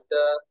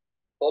স্টাইলটা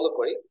ফলো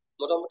করি,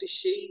 মোটামুটি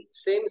সেই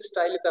সেম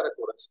স্টাইলে তারা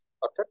করেছে।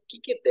 অর্থাৎ কি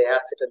কি দেয়া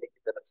আছে এটা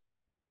লিখে ফেলেছে।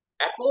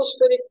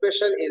 Atmospheric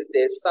pressure is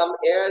this: some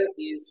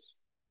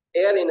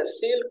air in a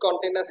sealed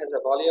container has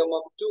a volume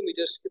of 2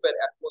 meters cube at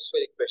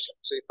atmospheric pressure.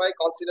 So if I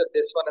consider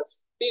this one as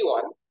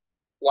P1,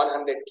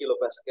 100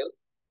 kilopascal,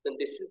 then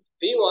this is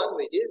V1,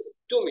 which is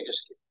 2 meters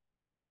cube.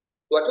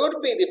 What would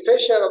be the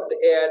pressure of the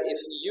air if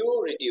you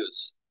reduce?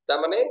 তার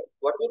মানে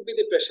what would be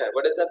the pressure?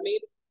 What does that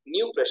mean?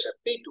 New pressure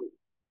P2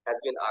 has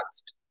been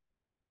asked.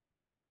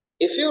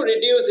 If you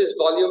reduce its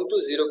volume to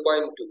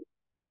 0.2,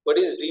 what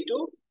is V2?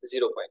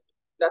 0.2.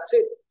 That's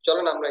it.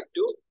 চলুন আমরা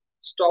একটু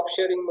stop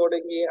sharing মোডে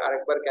গিয়ে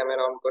আরেকবার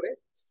camera on করে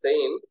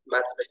same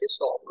ম্যাথটাকে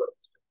solve করব।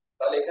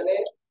 তাহলে এখানে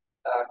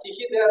কি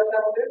কি দেওয়া আছে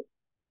আমাদের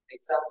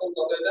এক্সাম্পল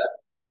কত, এটা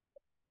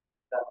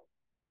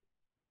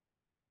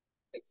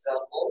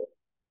example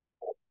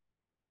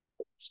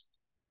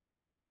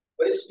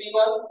what is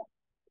P1?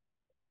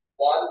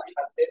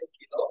 100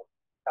 kilo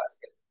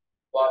Pascal.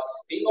 What's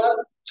P1?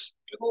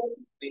 2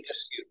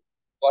 meters cube.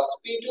 What's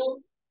P2?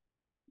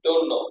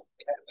 Don't know.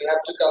 We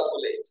have to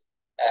calculate.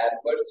 And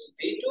what is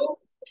V2?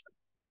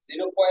 0.2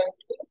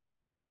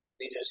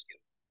 meters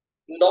cube.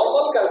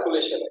 Normal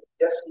calculation.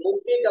 Just মুখ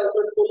দিয়ে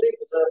ক্যালকুলেট করলেই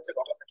বোঝা যাচ্ছে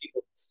ঘটনা কি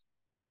ঘটছে।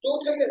 2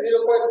 থেকে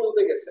 0.2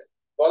 তে গেছে।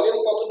 ভলিউম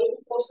কতটুকু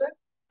পড়ছে?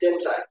 10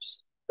 times.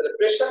 তাহলে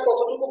প্রেসার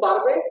কতটুকু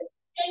বাড়বে?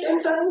 10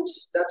 times.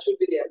 That should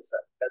be the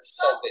answer. Let's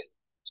solve it.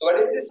 So what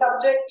is the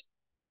subject?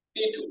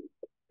 P2.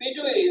 P2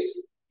 is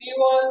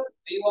P1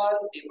 V1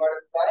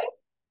 divided by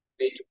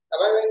V2.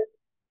 Am I right?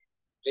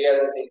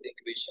 Rearranging the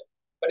equation.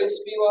 What is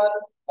P1?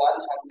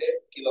 100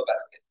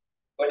 kilopascal.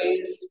 What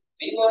is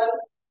V1?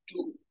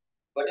 2.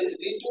 What is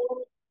V2?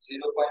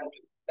 0.2.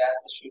 That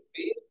should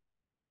be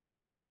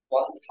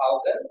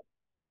 1000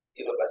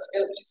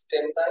 kilopascal, which is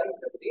 10 times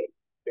the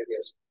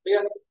previous.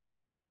 Clear?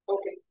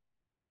 Okay.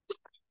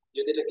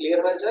 যদি এটা clear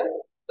হয়ে যায়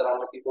তাহলে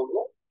আমরা কি করব?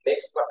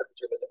 Next পার্টে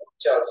চলে যাব।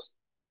 Charles,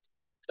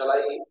 shall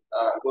I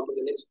go to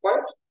the next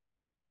point?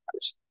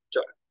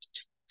 চলো।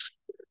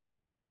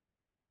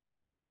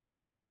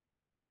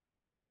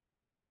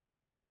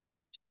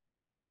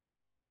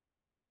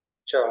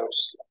 চার্লস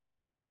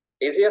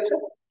ইজি আছে?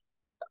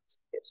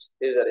 Yes,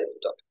 these are easy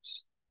topics.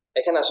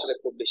 এখানে আসলে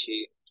খুব বেশি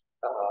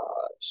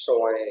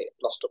সময়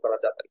নষ্ট করা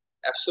যাবে না।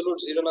 অ্যাবসলিউট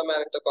জিরো নামে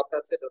আরেকটা কথা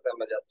আছে, এটাতে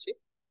আমরা যাচ্ছি,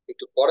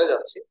 একটু পরে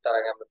যাচ্ছি। তার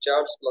আগে আমরা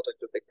চার্লস লটা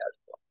একটু দেখে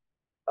আসবো।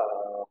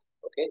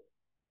 ওকে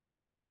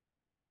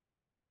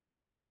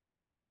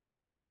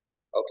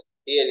ওকে,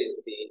 হিয়ার ইজ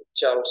দি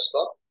চার্লস ল,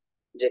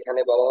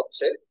 যেখানে বলা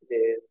হচ্ছে যে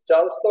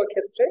চার্লস লর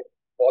ক্ষেত্রে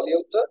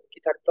ভলিউমটা কি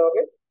থাকতে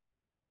হবে?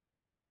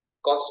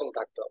 কনস্ট্যান্ট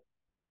থাকতে হবে।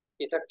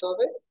 কি থাকতে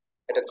হবে?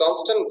 এটা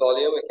কনস্ট্যান্ট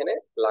ভলিউম এখানে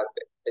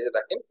লাগবে। এই যে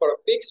দেখেন, for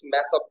fixed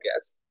mass of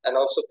gas and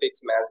also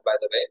fixed mass, by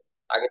the way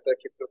আগেরটার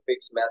ক্ষেত্রে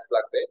ফিক্সড মাস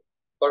লাগবে।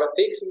 For a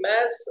fixed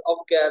mass of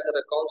gas at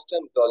a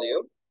constant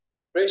volume,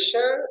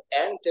 pressure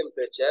and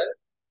temperature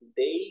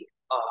they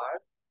are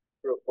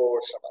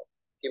proportional.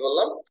 কি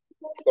বললাম?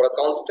 For a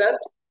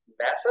constant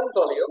mass and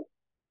volume,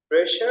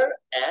 pressure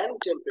and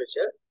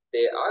temperature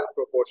they are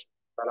proportional.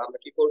 তাহলে আমরা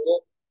কি করব?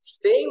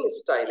 Same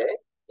স্টাইলে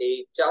এই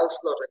চার্লস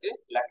লটাকে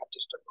লেখার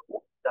চেষ্টা করব।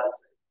 That's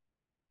it.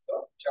 So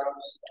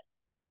Charles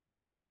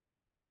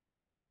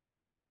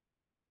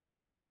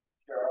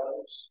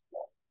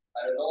law. I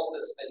don't know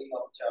the spelling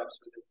of Charles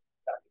with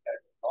exactly that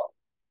law.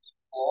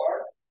 For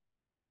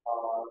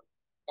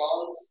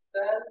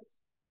constant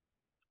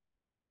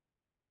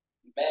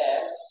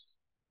mass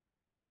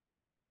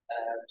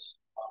and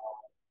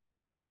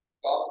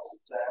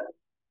constant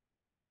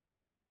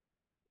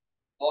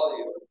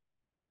volume.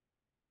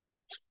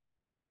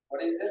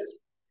 What is it?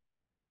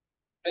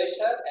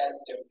 Pressure and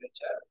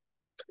temperature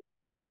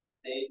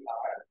they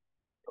are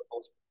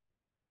proportional.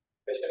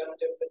 Pressure and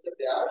temperature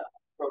they are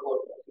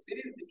proportional. If it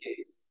is the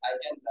case, I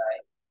can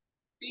write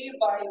P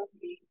by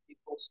T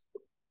equals to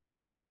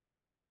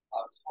a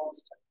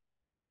constant.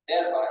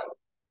 Thereby,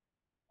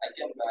 I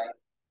can write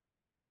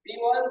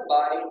P1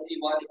 by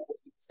T1 equals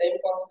to the same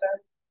constant,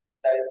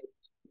 that is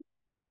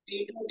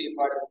P2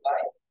 divided by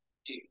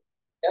T2.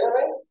 Am I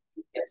right?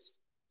 Yes.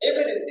 If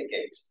it is the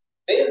case,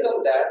 based on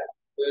that,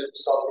 we will be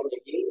solving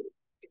again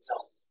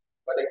example.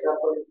 What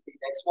example is the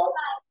next one?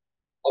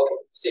 Okay,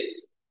 6.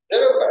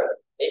 Remember,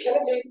 এখানে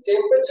যে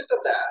টেম্পারেচারটা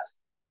দেয়া আছে,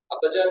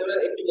 আপনারা জানেন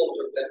একটু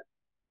মনোযোগ দেন,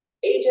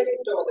 এই জায়গায়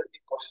একটু আমাদেরকে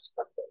কনসিয়াস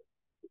থাকতে হবে।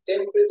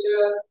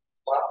 Temperature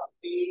must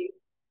be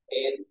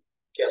in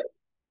Kelvin.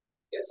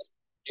 Yes.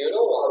 Do you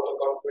know how to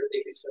convert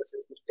degrees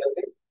Celsius into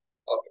Kelvin?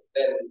 Okay,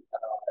 then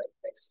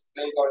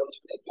explain করার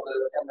কিছু নেই, চলে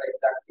যাচ্ছে আমরা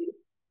exactly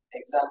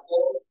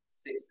example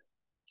 6.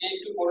 কে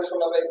একটু পড়ে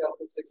শোনাবে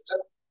example 6টা?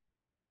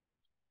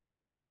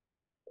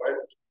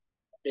 Right?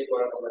 কে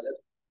পড়ান আমাদের?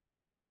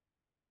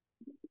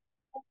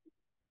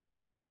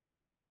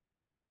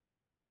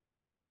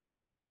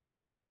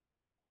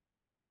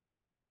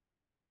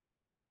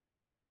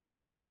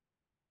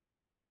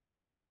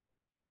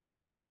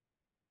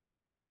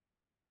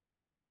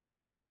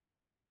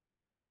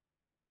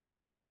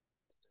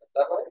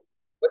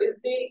 What is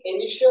the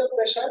initial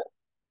pressure?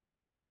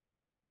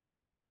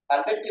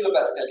 100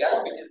 kilopascal,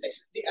 which is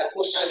basically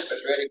atmospheric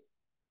pressure.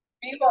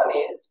 P1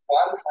 is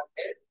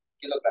 100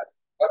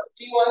 kilopascal. What's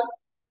T1?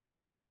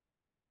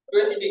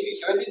 20 degrees.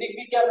 20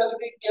 degree के আমরা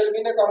যদি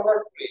কেলভিনে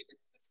কনভার্ট করি,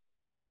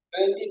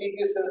 20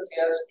 degree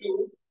Celsius to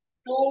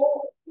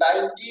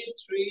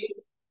 293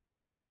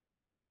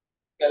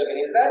 Kelvin.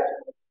 Is that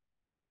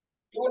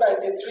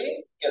 293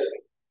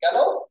 Kelvin? কেন?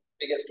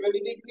 Because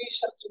 20 degree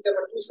সাথে যদি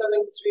আমরা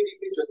 273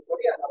 degree যোগ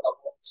করি, আমরা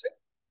পাবো হচ্ছে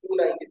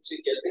 293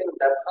 Kelvin.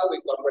 That's how we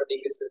convert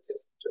degree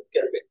Celsius to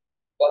Kelvin.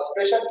 What's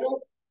pressure 2?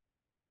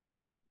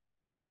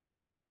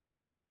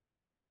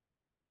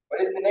 What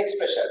is the next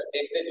pressure?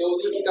 If they told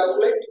you to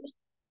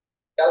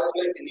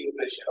calculate the new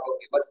pressure.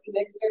 Okay, what's the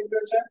next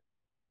temperature?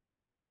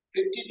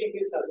 50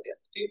 degrees Celsius.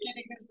 50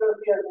 degrees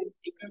Celsius is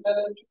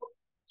equivalent to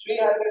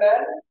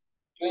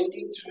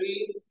 323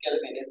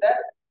 Kelvin. Is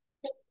that?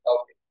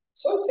 Okay.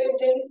 So same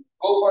thing.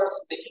 Go for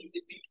taking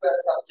the P2 as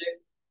subject.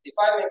 If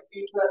I make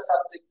P2 as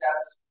subject,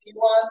 that's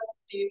T1,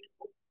 T2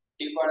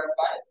 divided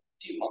by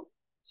T1.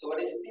 So what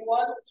is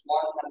T1?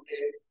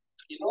 100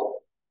 kilo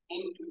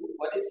into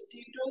what is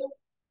T2?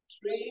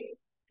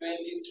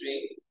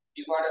 323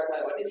 divided by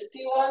what is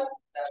T1?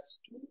 That's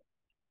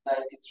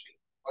 293.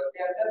 What's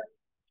the answer?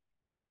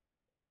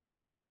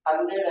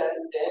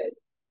 110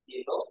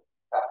 kilo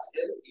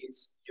Pascal is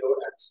your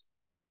answer.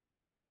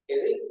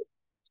 Is it?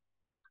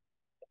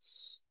 Yes.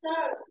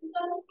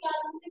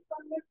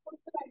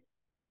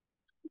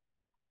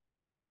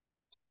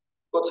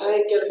 কোথায়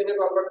কেলভিনে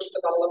convert করতে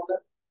পারলাম না?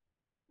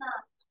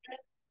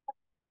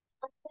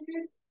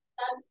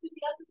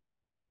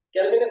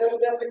 কেলভিনে value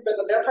দেওয়া থাকবে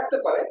না, দেওয়া থাকতে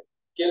পারে,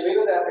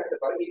 কেলভিনও দেওয়া থাকতে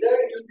পারে, either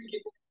it will be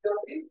given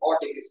in or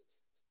degree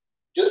celsius.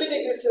 যদি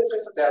ডিগ্রি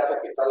সেলসিয়াস দেওয়া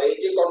থাকে তাহলে এই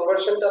যে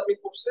কনভার্সনটা আপনি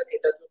করছেন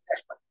এটার জন্য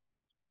একবার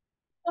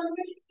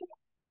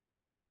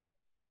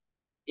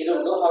you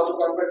don't know how to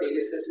convert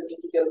degree celsius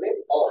into Kelvin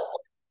or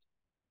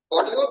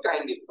for your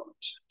kind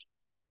information.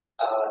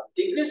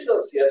 Degree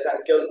Celsius and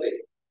Kelvin,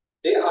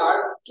 they are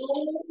two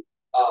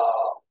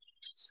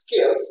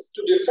scales,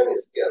 two different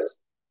scales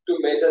to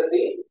measure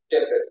the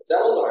temperature.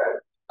 যেমন ধরেন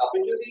আপনি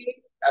যদি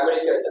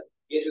আমেরিকায় যান,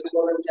 গিয়ে যদি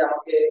বলেন যে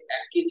আমাকে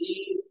 1 কেজি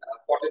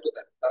পটেটো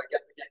দেন, তাহলে কি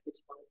আপনাকে 1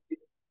 কেজি পটেটো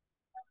দিবে?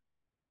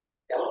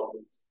 কেমন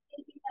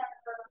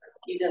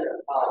কি জানেন?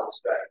 Pounds,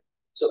 right?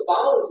 So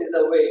pounds is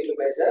a way to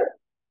measure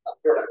a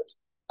product.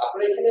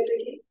 আপনার এখানে এটা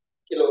কি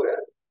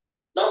kilogram,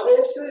 not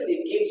necessarily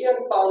kg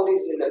and pound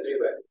is in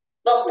everywhere,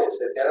 not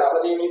necessarily, there are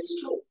other units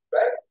too,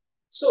 right?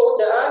 So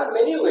there are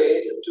many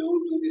ways to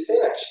do the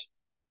same action,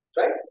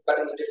 right, but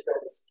in a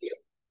different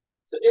scale.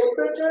 So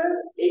temperature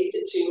এই যে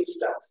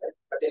চেঞ্জটা আছে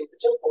বা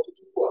temperature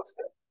কতটুকু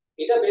আছে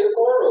এটা বের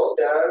করারও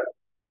there are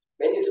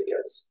many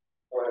scales.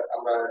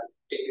 আমরা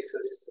ডিগ্রি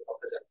সেলসিয়াসের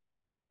কথা জানি,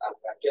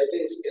 আমরা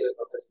কেলভিন স্কেলের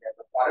কথা জানি,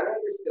 আমরা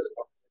ফারেনহাইট স্কেলের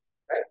কথা জানি,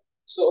 right?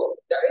 So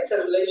there is a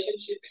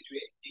relationship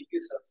between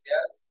degree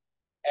Celsius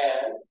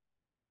and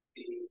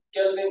the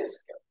Kelvin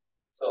scale.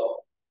 So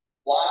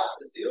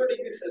 0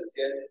 degree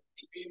Celsius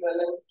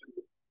equivalent to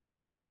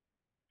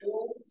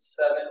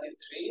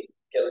 273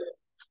 Kelvin.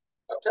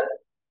 Okay?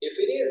 If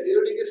it is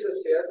 0 degree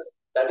Celsius,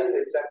 that is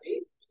exactly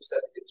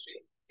 273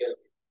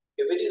 Kelvin.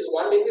 If it is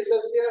 1 degree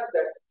Celsius,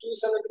 that's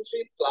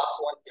 273 plus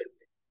 1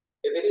 Kelvin.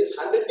 If it is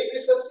 100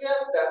 degree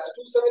Celsius, that's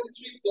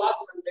 273 plus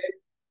 100,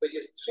 which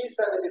is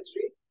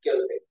 373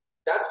 Kelvin.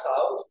 That's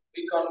how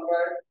we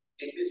convert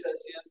degree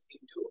Celsius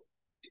into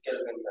the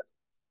Kelvin method.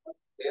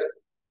 Clear?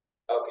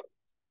 Okay.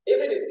 If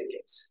it is the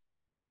case,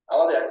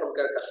 আমাদের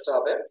এখনকার কাজটা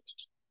হবে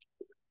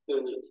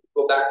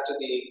go back to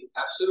the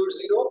absolute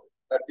zero,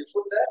 but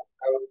before that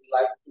I would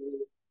like to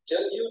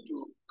tell you to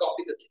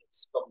copy the things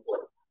from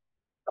board.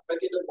 আপনারা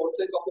কি এটা board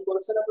থেকে copy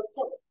করেছেন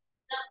আপনারা?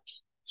 না,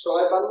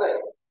 সময় পান নাই?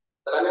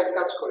 তাহলে আমি এক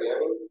কাজ করি,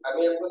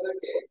 আমি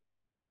আপনাদেরকে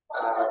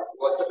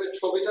হোয়াটসঅ্যাপে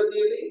ছবিটা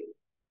দিয়ে দিই,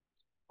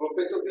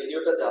 গ্রুপে তো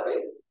ভিডিওটা যাবে,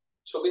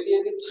 ছবি দিয়ে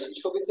দিচ্ছি,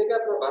 ছবি থেকে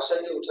আপনার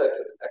বাসায় গিয়ে উঠায়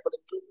ফেলেন। এখন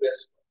একটু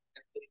রেস্ট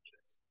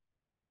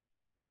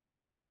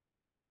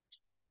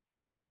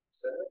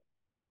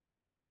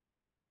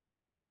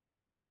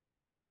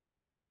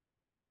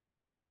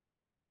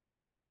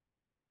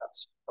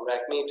আমরা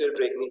 1 মিনিটের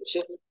ব্রেক নিচ্ছি।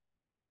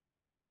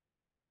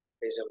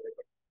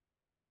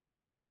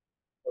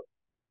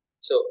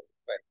 So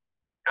right.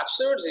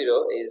 Absolute zero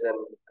is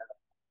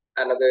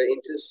another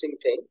interesting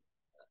thing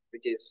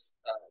which is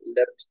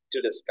left to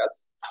discuss.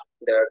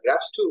 There are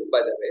graphs too,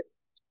 by the way.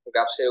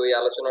 Graphs এর ওই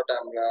আলোচনাটা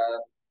আমরা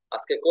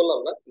আজকে করলাম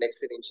না, নেক্সট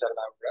দিন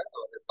ইনশাআল্লাহ আমরা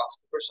আমাদের পাস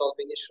পেপার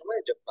সলভিং এর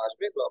সময় যখন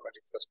আসবে এগুলো আমরা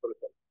ডিসকাস করে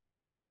ফেলব।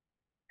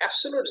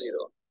 অ্যাবসলিউট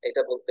জিরো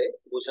এটা বলতে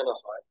বোঝানো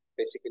হয়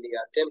basically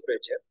a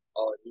temperature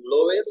or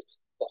lowest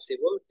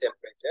possible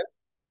temperature,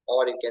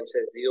 or you can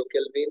say 0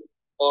 Kelvin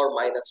or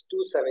minus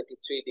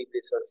 273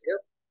 degrees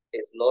Celsius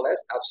is known as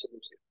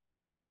absolute zero.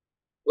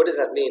 What does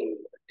that mean,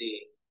 the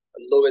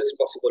lowest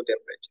possible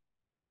temperature?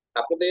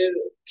 আপনাদের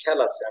খেয়াল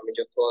আছে আমি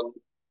যখন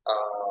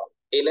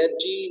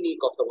energy নিয়ে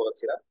কথা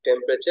বলেছিলাম,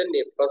 টেম্পারেচার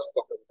নিয়ে first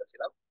কথা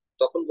বলেছিলাম,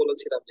 তখন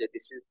বলেছিলাম যে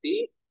this is the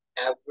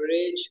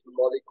average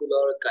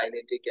molecular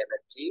kinetic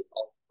energy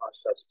of a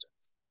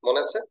substance. মনে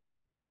আছে?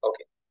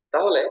 ওকে,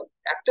 তাহলে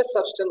একটা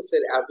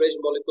সাবস্টেন্সের average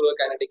molecular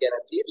kinetic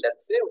energy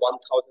let's say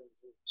 1000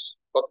 joules.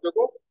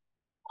 কতটুকু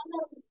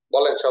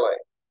বলেন সবাই?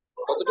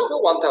 কতটুকু?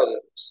 1000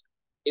 joules.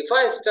 If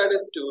I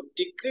started to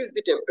decrease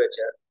the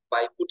temperature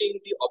by putting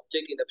the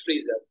object in a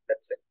freezer,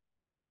 let's say,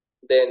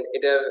 then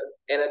এটার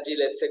energy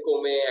let's say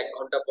কমে 1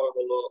 ঘন্টা পর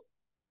হলো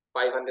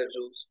 500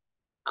 জুলস,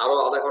 আরো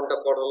আধা ঘন্টা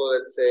পর হলো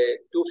লেটস সে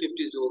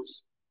 250 জুলস,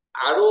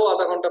 আরো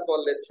আধা ঘন্টা পর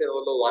লেটস সে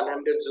হলো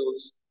 100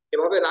 জুলস।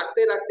 এভাবে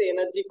রাখতে রাখতে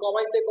এনার্জি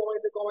কমাইতে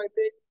কমাইতে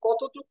কমাইতে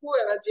কতটুকু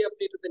এনার্জি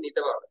আপনি এটাতে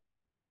নিতে পারবেন?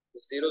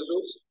 0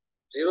 joules.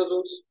 0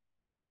 joules.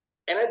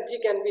 Energy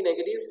can be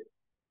negative?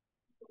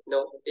 No,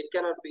 it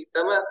cannot B.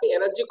 তার মানে আপনি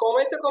এনার্জি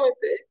কমাইতে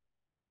কমাইতে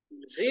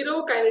 0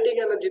 কাইনেটিক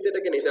এনার্জিতে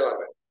এটাকে নিতে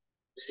পারবেন।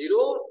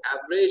 0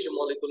 অ্যাভারেজ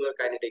মলিকুলার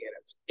কাইনেটিক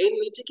এনার্জি। এর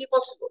নিচে কি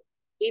পসিবল?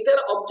 ইদার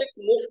অবজেক্ট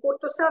মুভ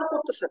করতেছে আর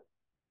করতেছে,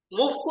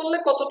 মুভ করলে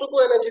কতটুকু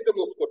এনার্জিতে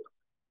মুভ করতেছে।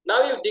 Now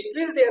you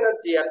decrease the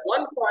energy at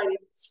one point,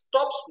 it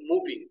stops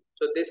moving.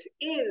 So this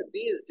is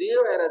the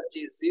zero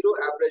energy, zero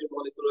average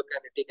molecular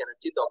kinetic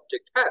energy the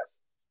object has,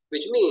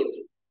 which means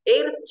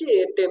এর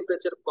চেয়ে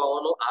temperature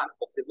কমানো আর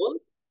possible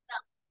না।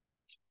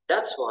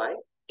 That's why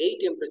এই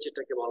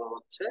টেম্পারেচারটাকে বলা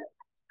হচ্ছে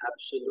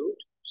absolute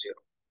zero.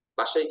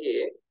 বাসায়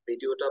গিয়ে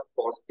ভিডিওটা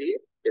পজ দিয়ে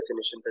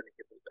ডেফিনেশনটা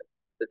লিখে ফেলবেন।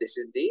 So this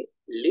is the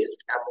least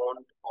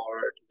amount or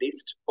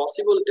least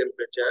possible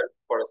temperature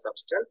for a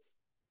substance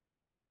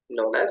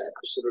known as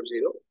absolute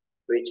zero,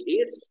 which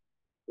is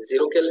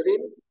 0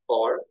 Kelvin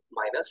or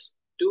minus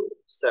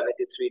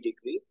 273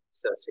 degree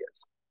Celsius.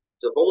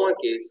 The homework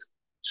is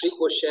 3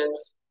 questions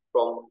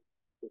from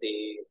the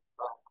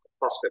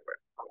past paper.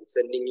 I'm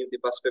sending you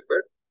the past paper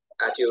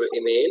at your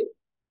email.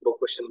 No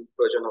question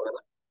প্রয়োজন হবে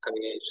না,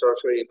 আমি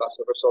সরাসরি past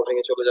paper solving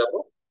এ চলে যাব,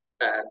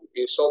 and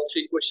you solve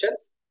 3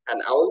 questions and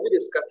I will be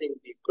discussing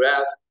the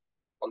graph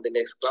on the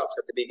next class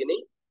at the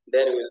beginning.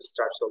 Then we will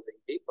start solving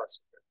the past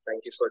paper.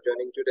 Thank you for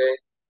joining today.